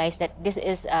just realized that this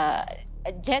is a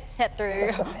jet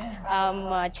setter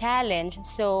challenge.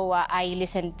 So I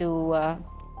listened to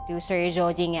Sir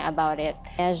Joji nga about it.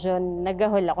 Medyo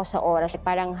nagahol ako sa oras.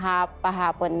 Parang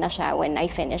pahapon na siya when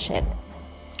I finish it.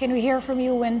 Can we hear from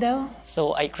you, Wendo?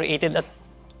 So I created a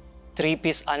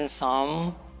 3-piece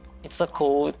ensemble. It's a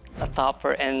coat, a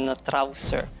topper, and a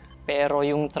trouser. Pero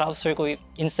yung trouser ko,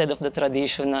 instead of the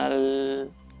traditional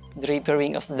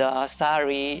drapering of the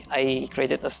sari, I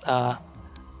created as a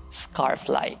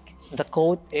scarf-like. The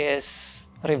coat is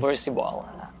reversible,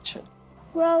 actually.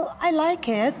 Well, I like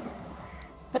it.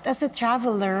 But as a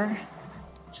traveler,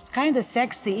 it's kind of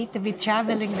sexy to be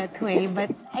traveling that way,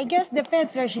 but I guess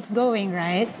depends where she's going,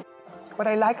 right? What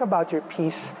I like about your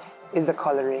piece is the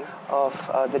coloring of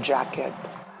the jacket.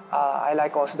 I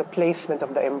like also the placement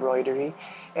of the embroidery.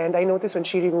 And I noticed when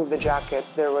she removed the jacket,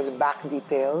 there was back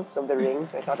details of the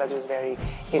rings. I thought that was very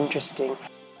interesting.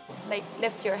 Like,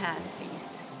 lift your hand,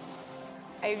 please.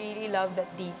 I really love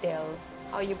that detail,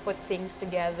 how you put things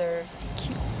together.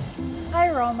 Hi,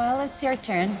 Roma. It's your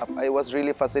turn. I was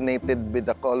really fascinated with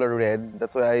the color red.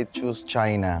 That's why I choose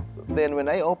China. Then when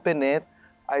I opened it,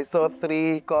 I saw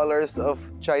 3 colors of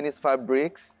Chinese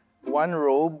fabrics, 1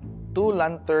 robe, 2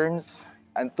 lanterns,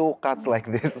 and 2 cats like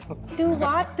this. 2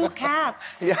 what? 2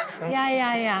 cats? Yeah.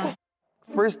 Yeah.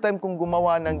 First time kong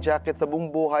gumawa ng jacket sa buong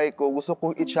buhay ko, gusto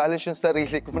kong i-challenge yung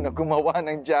sarili ko na gumawa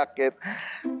ng jacket.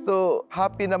 So,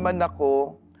 happy naman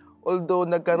ako. Although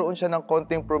nagkaroon siya ng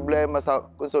konting problema sa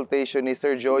consultation ni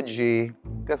Sir Joji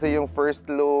kasi yung first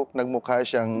look, nagmukha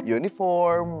siyang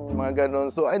uniform, mga ganon.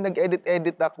 So ay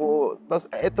nag-edit ako. Tapos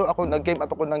ito ako, nag-game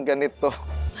up ako ng ganito.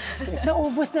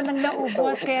 Naubos na ng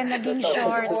naubos, kaya naging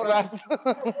short.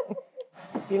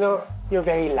 You know, you're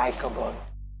very likable.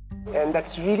 And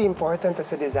that's really important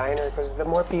as a designer because the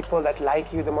more people that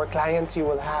like you, the more clients you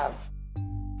will have.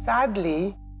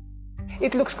 Sadly,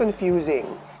 it looks confusing.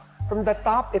 From the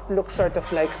top, it looks sort of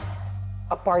like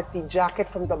a party jacket.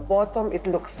 From the bottom, it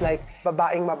looks like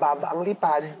babaeng mababa ang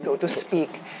lipad, so to speak.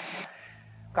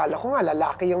 Kala ko nga,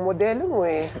 lalaki yung modelo mo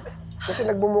eh. Kasi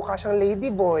nagbumukha siyang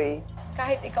ladyboy.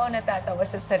 Kahit ikaw natatawa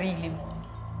sa sarili mo.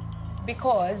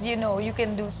 Because, you know, you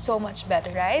can do so much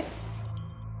better, right?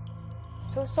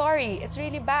 So sorry, it's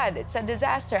really bad. It's a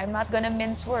disaster. I'm not gonna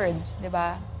mince words, di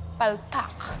ba?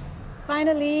 Palpak.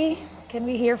 Finally, can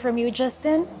we hear from you,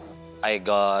 Justin? I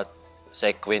got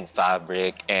sequin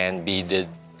fabric and beaded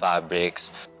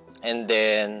fabrics. And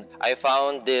then I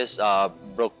found this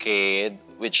brocade,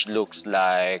 which looks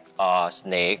like a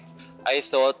snake. I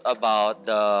thought about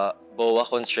the boa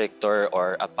constrictor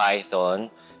or a python.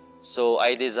 So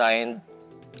I designed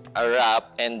a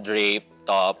wrap and drape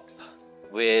top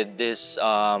with this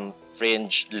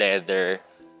fringe leather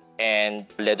and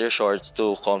leather shorts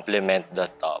to complement the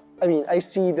top. I mean, I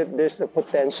see that there's a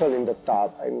potential in the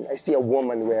top. I mean, I see a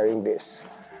woman wearing this,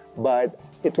 but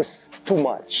it was too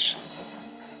much.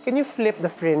 Can you flip the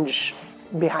fringe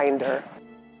behind her?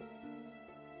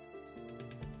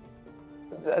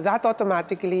 That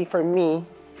automatically, for me,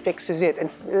 fixes it and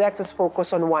lets us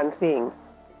focus on one thing.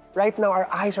 Right now, our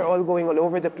eyes are all going all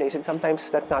over the place, and sometimes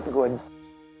that's not good.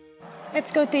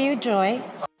 Let's go to you, Joy.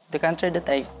 The country that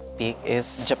I pick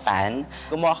is Japan.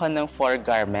 Gumawa ko ng 4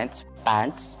 garments,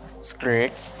 pants,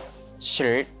 skirts,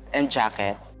 shirt, and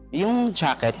jacket. Yung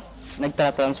jacket,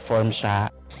 nagtra-transform siya.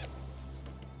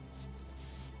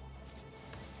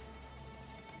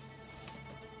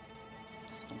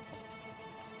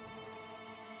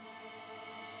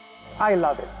 I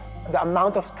love it. The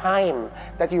amount of time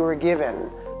that you were given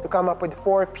to come up with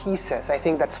 4 pieces, I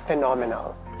think that's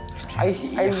phenomenal.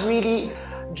 I really,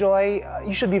 Joy,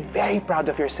 you should be very proud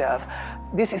of yourself.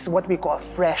 This is what we call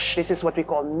fresh. This is what we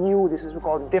call new. This is what we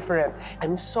call different.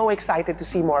 I'm so excited to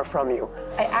see more from you.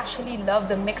 I actually love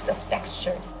the mix of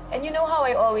textures. And you know how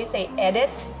I always say edit?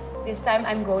 This time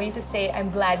I'm going to say I'm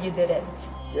glad you did it.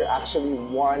 You're actually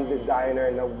one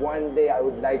designer na one day I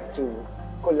would like to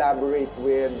collaborate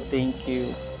with. Thank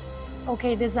you.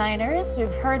 Okay, designers,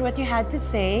 we've heard what you had to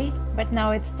say, but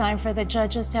now it's time for the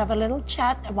judges to have a little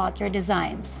chat about your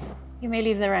designs. You may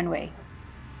leave the runway.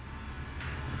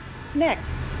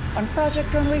 Next, on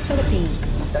Project Runway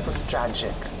Philippines. That was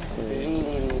tragic. Really,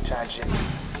 really tragic.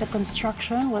 The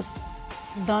construction was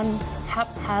done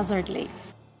haphazardly.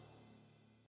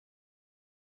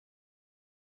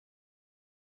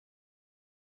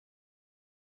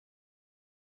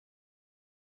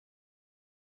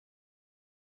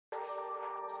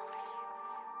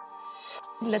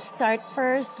 Let's start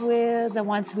first with the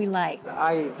ones we like.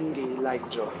 I really like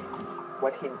Joy.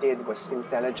 What he did was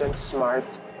intelligent, smart,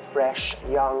 fresh,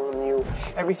 young, new,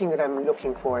 everything that I'm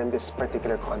looking for in this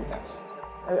particular contest.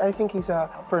 I think he's a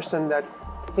person that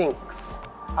thinks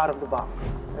out of the box,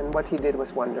 and what he did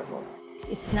was wonderful.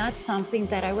 It's not something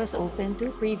that I was open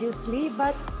to previously,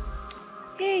 but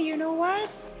hey, you know what?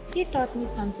 He taught me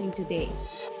something today.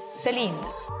 Celine,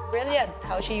 brilliant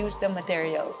how she used the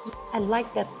materials. I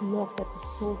like that look that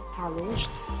was so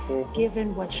polished,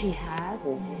 given what she had.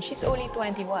 She's only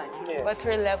 21, but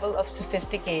her level of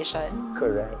sophistication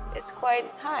Correct. is quite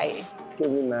high.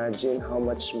 Can you imagine how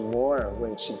much more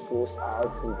when she goes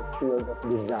out in the field of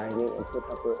designing and put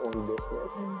up her own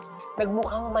business?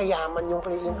 Nagmukhang mayaman yung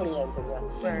kliyente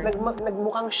niya.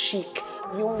 Nagmukhang chic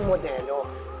yung modelo.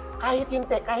 Kahit yung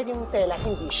tela,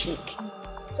 hindi chic.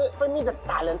 So for me, that's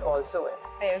talent also.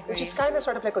 I agree. Which is kind of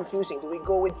sort of like confusing. Do we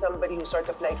go with somebody who's sort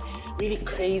of like really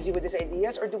crazy with his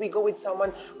ideas, or do we go with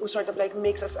someone who sort of like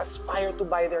makes us aspire to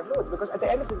buy their clothes? Because at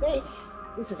the end of the day,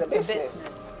 this is a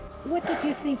business. What did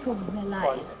you think of the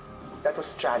lies? That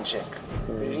was tragic.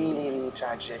 Really, really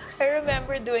tragic. I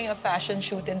remember doing a fashion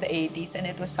shoot in the 80s, and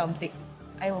it was something,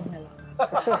 I wag na lang.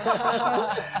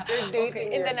 You're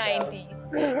dating in the yourself.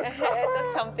 90s. It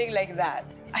was something like that.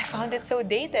 I found it so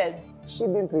dated. She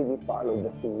didn't really follow the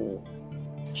theme.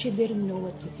 She didn't know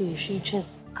what to do. She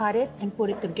just cut it and put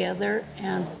it together,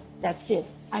 and that's it.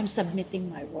 I'm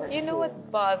submitting my work. You know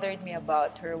what bothered me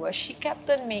about her was she kept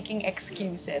on making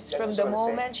excuses. From the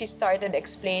moment she started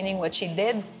explaining what she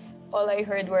did, all I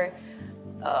heard were,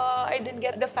 I didn't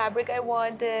get the fabric I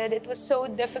wanted. It was so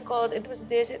difficult. It was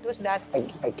this, it was that.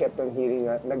 I kept on hearing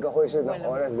nag-ahoy siya ng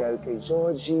oras dahil kay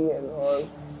Georgie and all.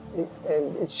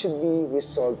 And it should be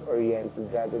result-oriented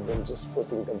rather than just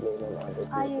putting the blame on other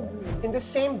people. I agree. In the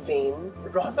same vein,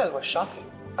 Rommel was shocking.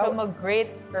 From a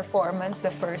great performance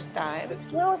the first time.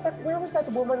 Where was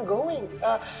that woman going?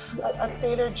 A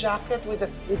tailored jacket with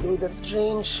a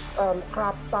strange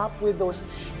crop top with those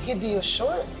hideous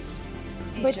shorts.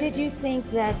 But did you think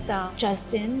that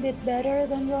Justin did better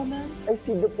than Roman? I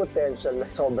see the potential na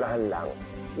sobrahan lang.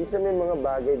 Minsan may mga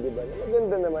bagay, di ba, na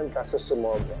maganda naman kaso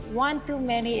sumobra. One too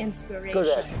many inspirations.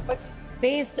 Correct. But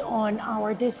based on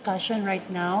our discussion right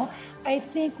now, I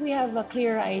think we have a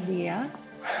clear idea.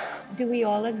 Do we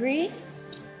all agree?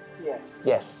 Yes.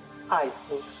 Yes. I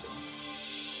think so.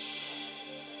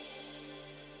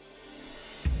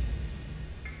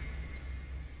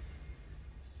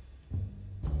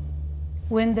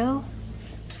 Window,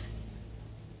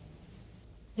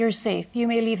 you're safe. You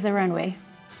may leave the runway.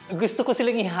 Gusto ko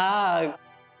silang i-hug.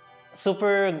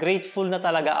 Super grateful na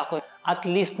talaga ako. At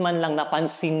least man lang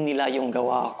napansin nila yung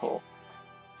gawa ko.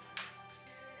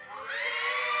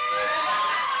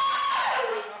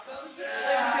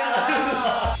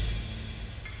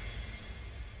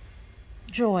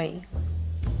 Joy,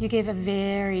 you gave a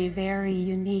very, very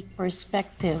unique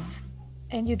perspective,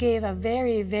 and you gave a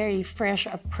very, very fresh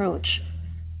approach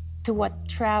to what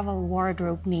travel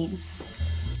wardrobe means.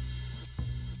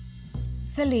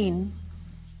 Celine,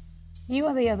 you,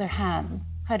 on the other hand,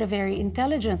 had a very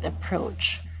intelligent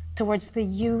approach towards the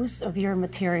use of your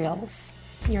materials.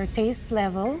 Your taste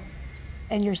level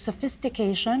and your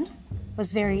sophistication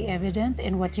was very evident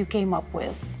in what you came up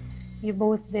with. You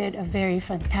both did a very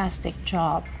fantastic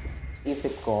job.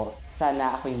 Isip ko,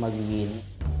 sana ako'y mag-win.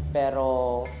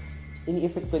 Pero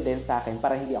iniisip ko din sa akin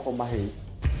para hindi ako ma-hurt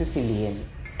si Celine.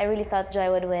 I really thought Joy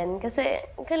would win kasi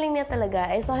ang galing niya talaga.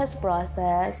 I saw his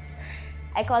process.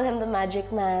 I call him the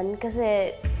magic man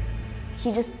kasi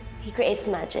he creates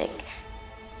magic.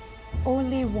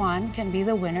 Only one can be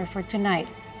the winner for tonight.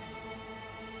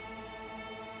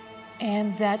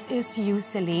 And that is you,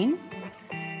 Celine.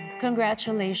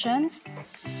 Congratulations.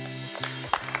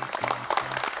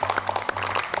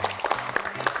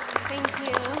 Thank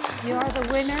you. You are the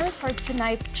winner for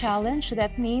tonight's challenge.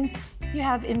 That means you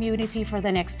have immunity for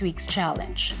the next week's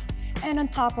challenge. And on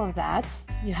top of that,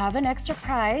 you have an extra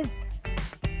prize.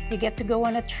 You get to go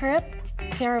on a trip,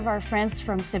 care of our friends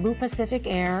from Cebu Pacific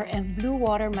Air and Blue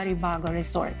Water Maribago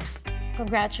Resort.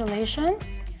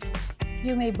 Congratulations.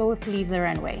 You may both leave the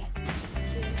runway.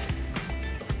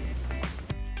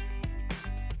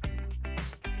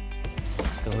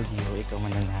 Told you, ikaw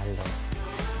mananalo.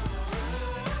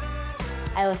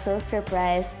 I was so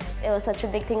surprised. It was such a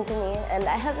big thing to me, and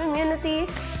I have immunity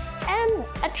and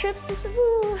a trip to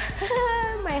Cebu,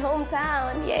 my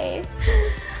hometown. Yay!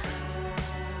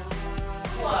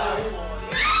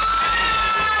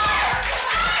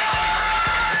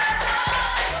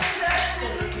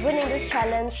 Winning this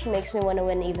challenge makes me want to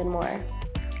win even more.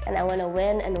 And I want to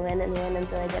win and win and win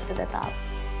until I get to the top.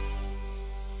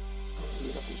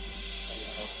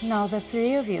 Now the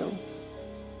three of you.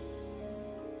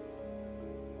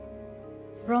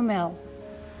 Romel,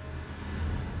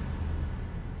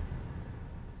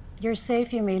 you're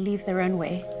safe. You may leave the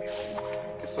runway.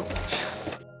 Thank you so much.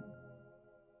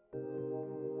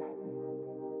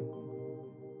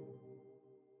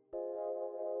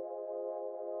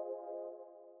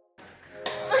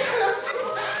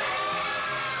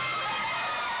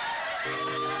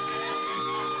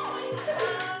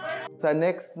 Sa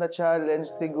next na challenge,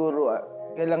 siguro,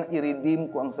 kailangan i-redeem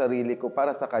ko ang sarili ko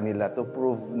para sa kanila to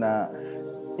prove na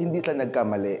hindi sila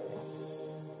nagkamali.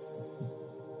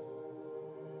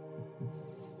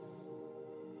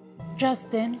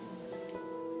 Justin,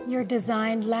 your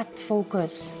design lacked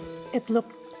focus. It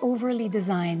looked overly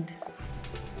designed.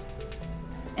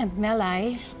 And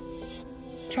Melai,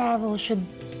 travel should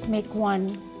make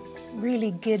one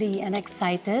really giddy and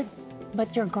excited,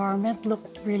 but your garment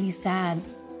looked really sad.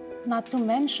 Not to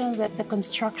mention that the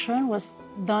construction was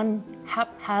done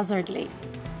haphazardly.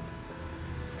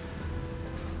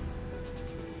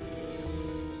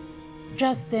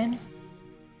 Justin,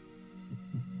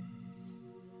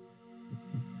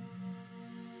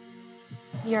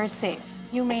 you're safe.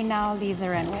 You may now leave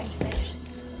the runway.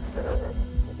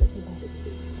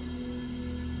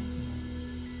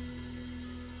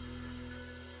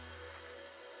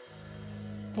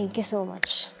 Thank you so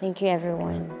much. Thank you,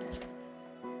 everyone.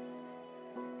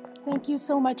 Thank you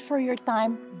so much for your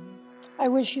time. I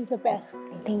wish you the best.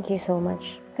 Thank you so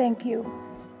much. Thank you.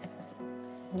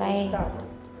 Bye.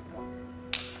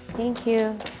 Thank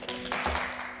you.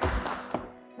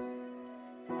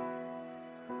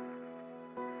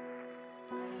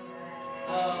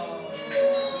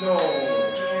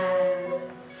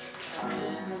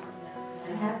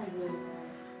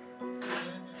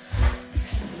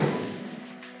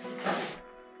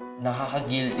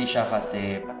 Nakaka-guilty siya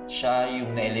kasi siya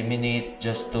yung na-eliminate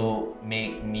just to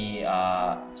make me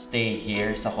stay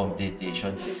here sa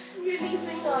competitions. You're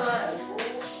leaving us.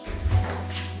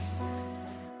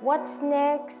 What's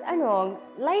next?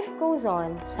 Life goes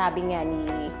on. Sabi nga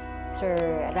ni Sir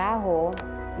Raho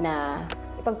na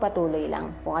ipagpatuloy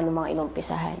lang kung ano mga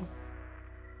inumpisahan.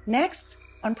 Next,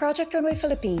 on Project Runway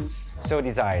Philippines. So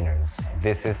designers,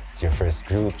 this is your first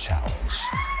group challenge.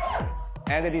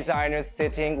 And the designers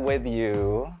sitting with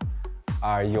you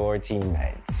are your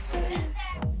teammates.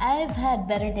 I've had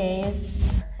better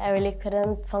days. I really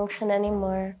couldn't function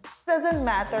anymore. Doesn't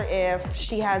matter if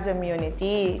she has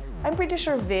immunity. I'm pretty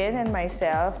sure Vin and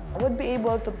myself would be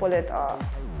able to pull it off.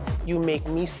 You make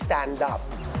me stand up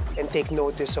and take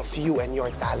notice of you and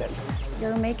your talent.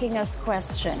 You're making us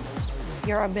question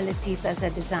your abilities as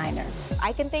a designer.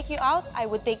 I can take you out. I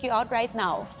would take you out right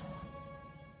now.